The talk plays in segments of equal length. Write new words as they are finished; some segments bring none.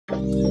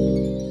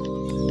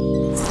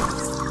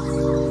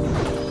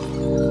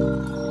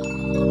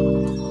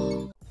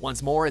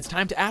Once more, it's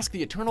time to ask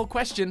the eternal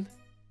question,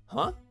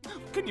 huh?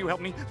 Can you help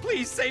me?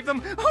 Please save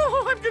them.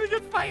 Oh, I'm gonna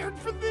get fired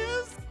for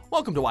this.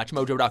 Welcome to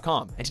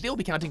WatchMojo.com, and today we'll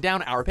be counting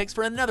down our picks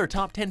for another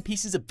top 10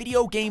 pieces of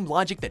video game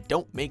logic that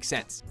don't make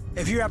sense.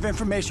 If you have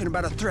information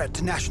about a threat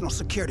to national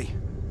security,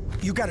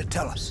 you gotta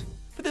tell us.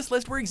 For this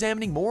list, we're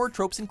examining more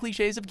tropes and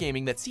cliches of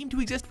gaming that seem to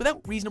exist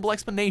without reasonable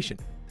explanation,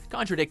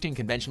 contradicting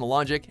conventional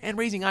logic and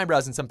raising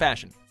eyebrows in some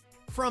fashion.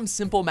 From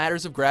simple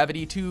matters of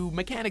gravity to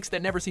mechanics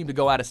that never seem to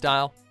go out of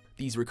style,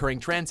 these recurring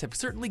trends have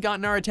certainly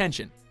gotten our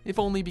attention, if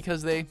only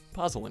because they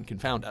puzzle and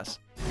confound us.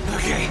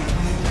 Okay,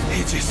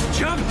 you just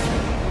jump,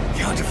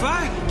 count to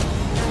 5,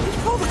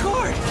 and pull the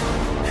cord.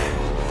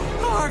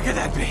 How hard could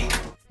that be?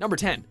 Number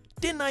 10.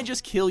 Didn't I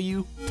just kill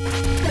you?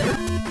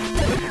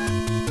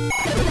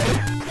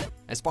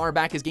 As far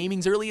back as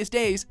gaming's earliest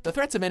days, the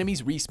threats of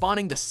enemies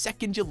respawning the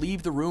second you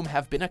leave the room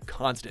have been a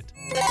constant.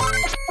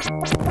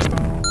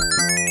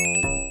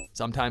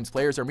 Sometimes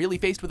players are merely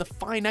faced with a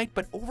finite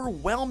but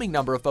overwhelming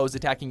number of foes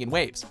attacking in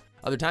waves.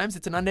 Other times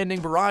it's an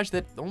unending barrage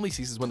that only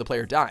ceases when the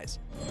player dies.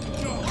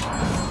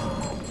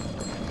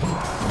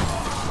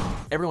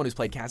 Everyone who's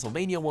played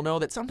Castlevania will know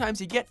that sometimes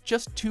you get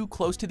just too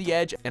close to the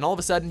edge and all of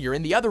a sudden you're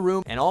in the other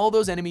room and all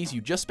those enemies you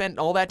just spent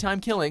all that time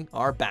killing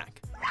are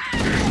back.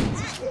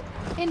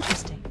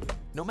 Interesting.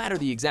 No matter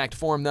the exact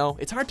form though,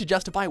 it's hard to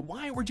justify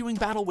why we're doing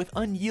battle with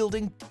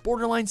unyielding,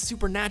 borderline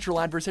supernatural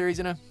adversaries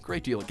in a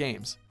great deal of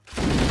games.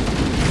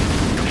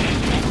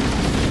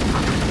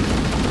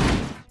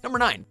 Number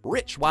 9.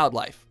 Rich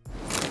wildlife.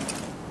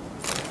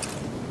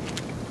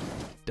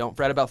 Don't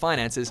fret about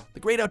finances, the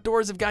great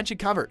outdoors have got you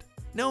covered.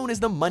 Known as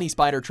the money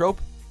spider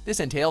trope, this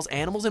entails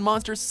animals and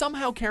monsters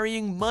somehow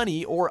carrying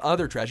money or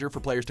other treasure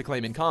for players to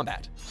claim in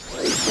combat.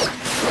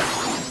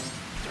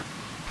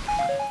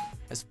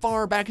 As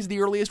far back as the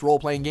earliest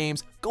role-playing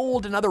games,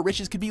 gold and other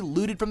riches could be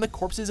looted from the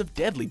corpses of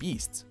deadly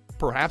beasts.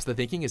 Perhaps the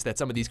thinking is that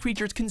some of these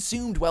creatures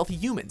consumed wealthy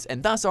humans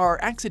and thus are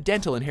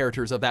accidental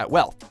inheritors of that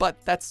wealth, but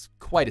that's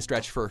quite a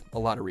stretch for a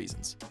lot of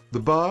reasons. The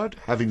bard,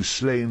 having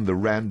slain the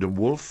random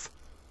wolf,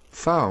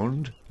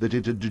 found that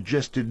it had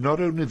digested not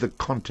only the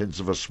contents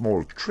of a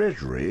small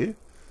treasury,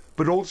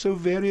 but also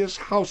various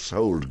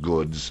household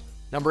goods.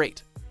 Number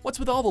 8. What's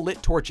with all the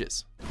lit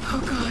torches? Oh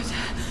god.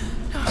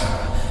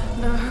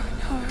 No.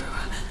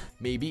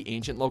 Maybe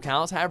ancient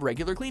locales have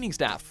regular cleaning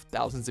staff,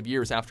 thousands of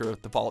years after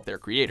the fall of their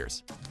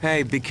creators.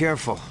 Hey, be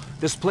careful.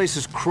 This place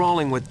is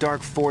crawling with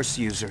dark force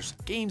users.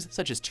 Games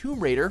such as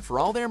Tomb Raider, for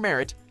all their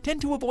merit,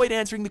 tend to avoid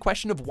answering the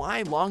question of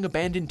why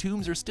long-abandoned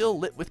tombs are still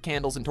lit with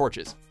candles and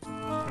torches.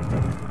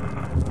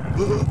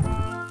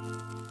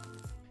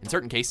 In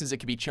certain cases, it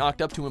can be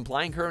chalked up to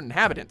implying current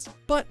inhabitants,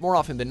 but more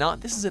often than not,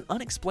 this is an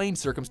unexplained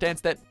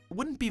circumstance that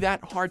wouldn't be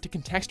that hard to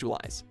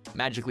contextualize.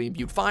 Magically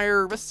imbued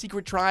fire, a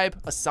secret tribe,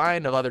 a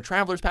sign of other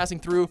travelers passing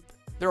through.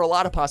 There are a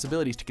lot of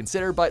possibilities to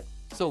consider, but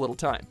so little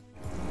time.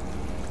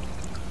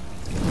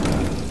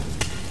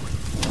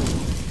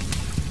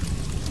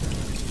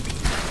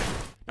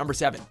 Number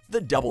 7,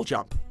 the double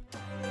jump.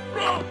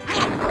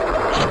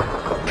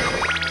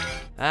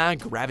 Ah,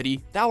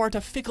 gravity, thou art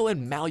a fickle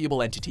and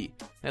malleable entity.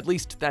 At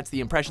least that's the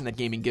impression that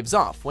gaming gives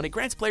off when it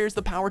grants players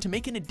the power to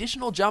make an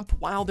additional jump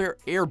while they're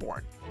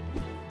airborne.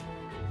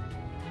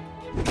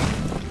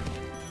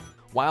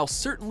 While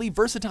certainly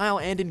versatile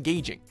and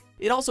engaging,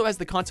 it also has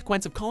the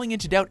consequence of calling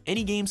into doubt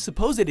any game's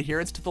supposed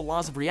adherence to the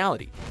laws of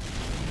reality.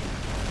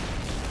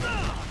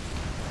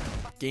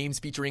 Games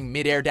featuring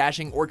mid-air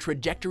dashing or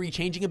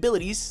trajectory-changing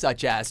abilities,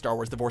 such as Star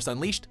Wars The Force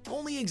Unleashed,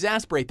 only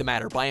exacerbate the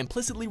matter by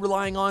implicitly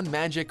relying on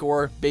magic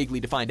or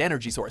vaguely defined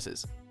energy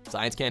sources.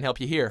 Science can't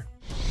help you here.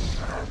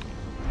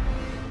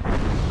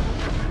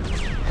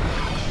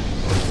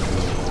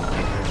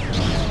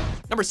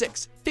 Number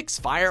 6, fix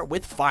fire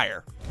with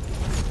fire.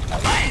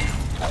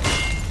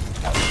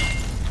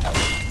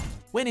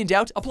 When in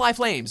doubt, apply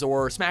flames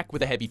or smack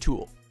with a heavy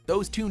tool.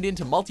 Those tuned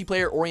into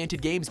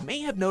multiplayer-oriented games may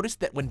have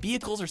noticed that when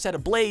vehicles are set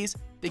ablaze,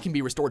 they can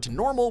be restored to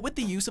normal with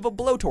the use of a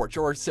blowtorch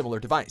or similar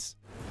device.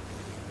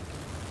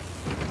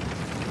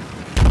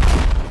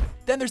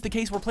 Then there's the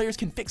case where players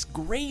can fix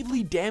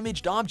gravely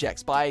damaged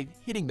objects by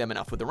hitting them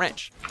enough with a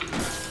wrench.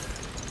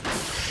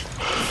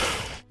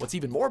 What's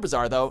even more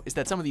bizarre though is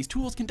that some of these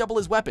tools can double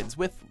as weapons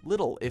with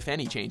little, if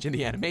any, change in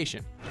the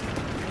animation.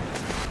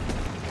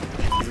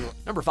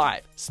 Number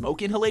 5,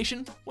 smoke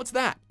inhalation? What's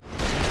that?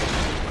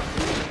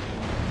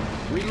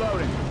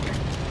 Reloading.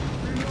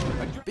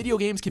 Video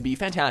games can be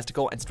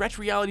fantastical and stretch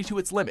reality to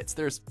its limits,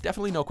 there's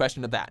definitely no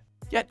question of that.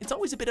 Yet, it's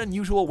always a bit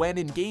unusual when,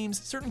 in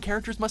games, certain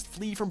characters must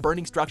flee from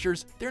burning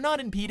structures. They're not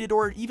impeded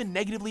or even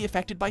negatively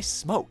affected by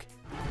smoke.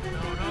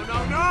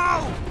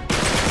 No!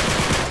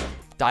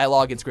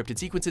 Dialogue and scripted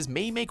sequences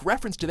may make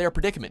reference to their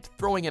predicament,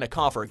 throwing in a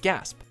cough or a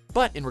gasp.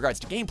 But in regards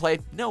to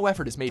gameplay, no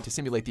effort is made to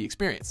simulate the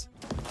experience.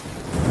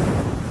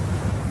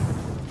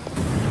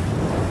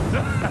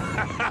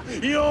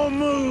 Your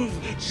move,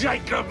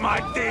 Jacob,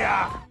 my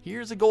dear!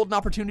 Here's a golden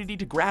opportunity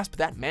to grasp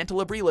that mantle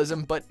of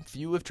realism, but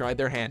few have tried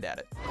their hand at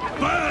it.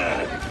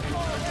 Burn!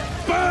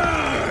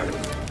 Burn!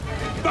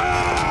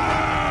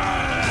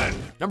 Burn!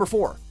 Number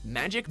 4.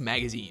 Magic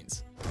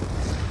magazines.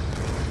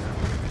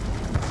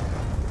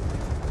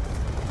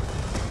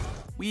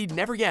 We'd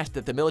never guessed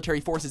that the military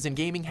forces in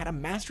gaming had a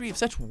mastery of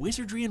such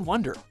wizardry and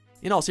wonder.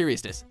 In all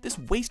seriousness, this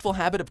wasteful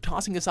habit of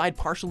tossing aside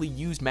partially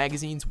used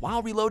magazines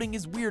while reloading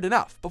is weird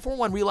enough before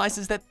one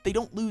realizes that they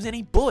don't lose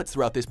any bullets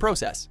throughout this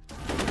process.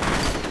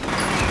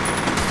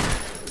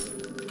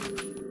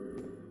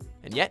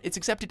 And yet, it's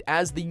accepted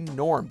as the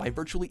norm by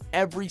virtually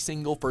every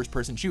single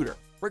first-person shooter,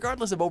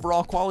 regardless of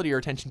overall quality or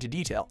attention to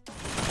detail.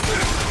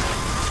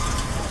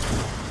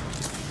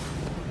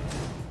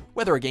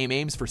 Whether a game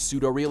aims for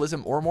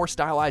pseudo-realism or more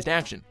stylized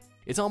action,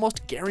 it's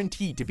almost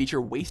guaranteed to feature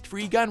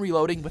waste-free gun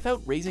reloading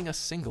without raising a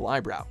single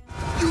eyebrow.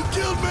 You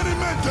killed many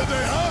men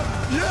today,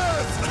 huh?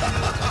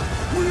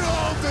 Yes! We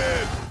all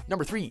did!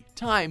 Number 3.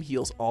 Time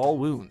heals all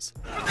wounds.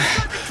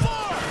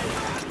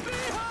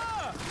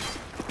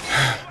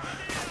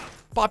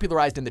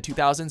 Popularized in the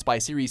 2000s by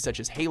series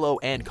such as Halo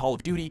and Call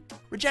of Duty,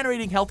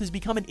 regenerating health has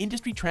become an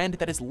industry trend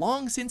that has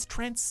long since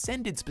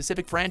transcended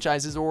specific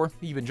franchises or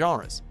even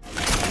genres.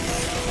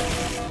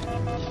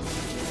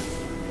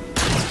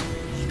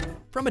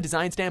 From a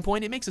design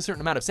standpoint, it makes a certain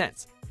amount of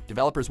sense.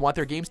 Developers want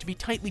their games to be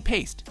tightly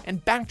paced,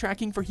 and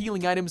backtracking for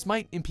healing items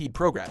might impede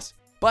progress.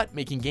 But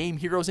making game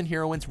heroes and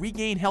heroines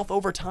regain health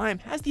over time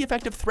has the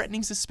effect of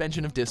threatening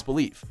suspension of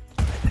disbelief.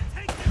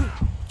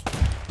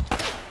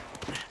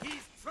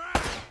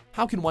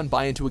 How can one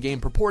buy into a game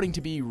purporting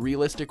to be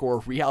realistic or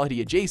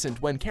reality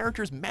adjacent when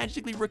characters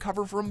magically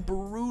recover from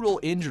brutal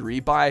injury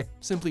by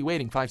simply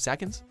waiting 5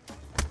 seconds?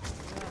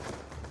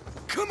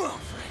 Come on,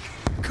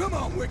 Frank. Come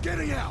on, we're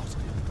getting out.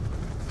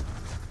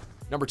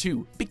 Number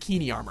 2.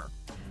 Bikini armor.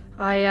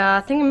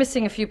 I think I'm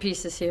missing a few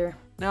pieces here.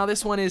 Now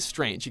this one is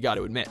strange, you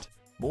gotta admit.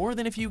 More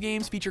than a few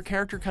games feature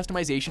character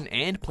customization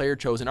and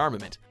player-chosen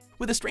armament,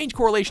 with a strange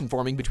correlation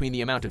forming between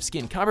the amount of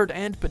skin covered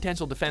and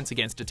potential defense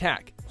against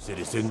attack.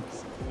 Citizen,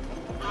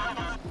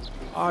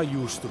 I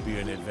used to be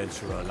an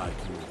adventurer like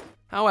you.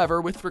 However,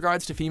 with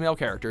regards to female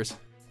characters,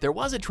 there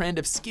was a trend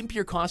of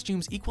skimpier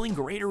costumes equaling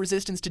greater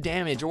resistance to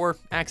damage or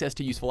access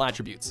to useful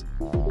attributes.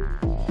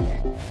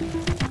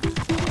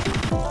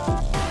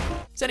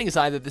 Setting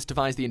aside that this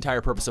defies the entire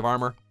purpose of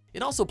armor,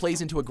 it also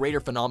plays into a greater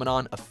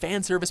phenomenon of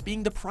fan service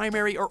being the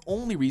primary or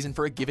only reason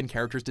for a given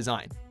character's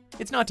design.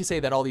 It's not to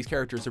say that all these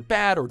characters are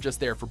bad or just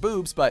there for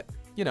boobs, but,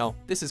 you know,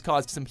 this has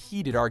caused some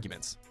heated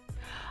arguments.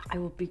 I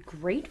will be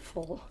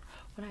grateful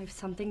when I have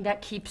something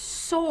that keeps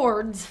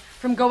swords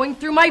from going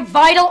through my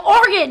vital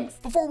organs!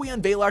 Before we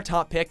unveil our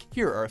top pick,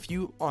 here are a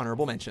few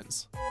honorable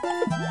mentions.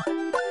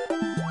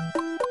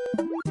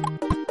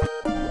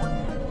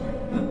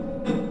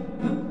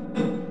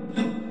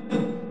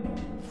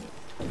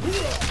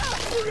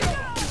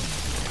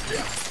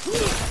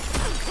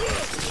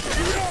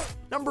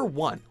 Number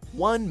 1.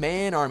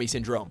 One-man army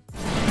syndrome.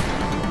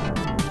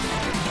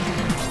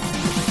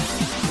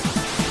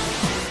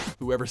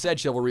 Whoever said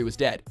chivalry was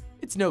dead?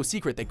 It's no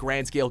secret that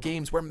grand-scale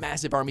games where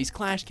massive armies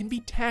clash can be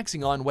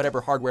taxing on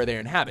whatever hardware they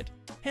inhabit.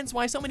 Hence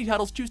why so many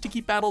titles choose to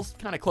keep battles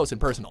kinda close and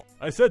personal.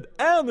 I said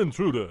an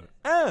intruder,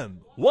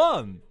 and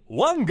one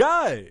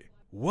guy.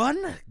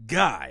 One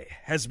guy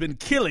has been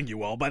killing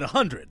you all by the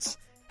hundreds.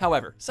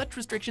 However, such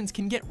restrictions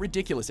can get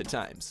ridiculous at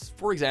times.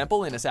 For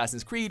example, in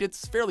Assassin's Creed,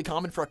 it's fairly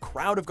common for a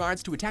crowd of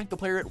guards to attack the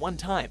player at one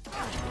time.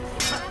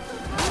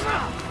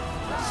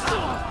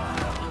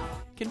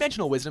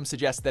 Conventional wisdom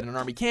suggests that an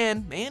army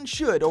can, and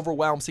should,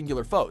 overwhelm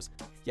singular foes,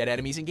 yet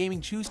enemies in gaming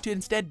choose to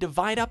instead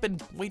divide up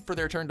and wait for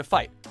their turn to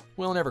fight.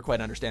 We'll never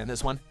quite understand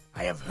this one.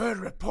 I have heard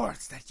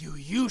reports that you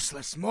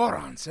useless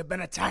morons have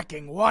been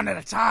attacking one at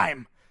a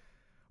time.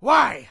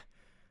 Why?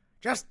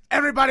 Just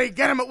everybody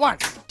get him at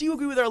once. Do you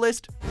agree with our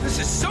list? This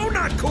is so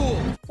not cool!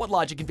 What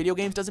logic in video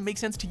games doesn't make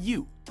sense to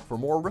you? For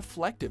more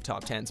reflective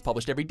top 10s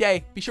published every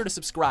day, be sure to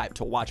subscribe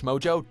to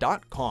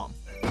WatchMojo.com.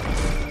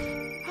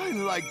 I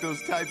like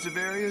those types of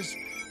areas.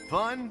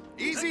 Fun,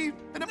 easy,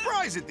 and a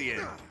prize at the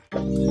end.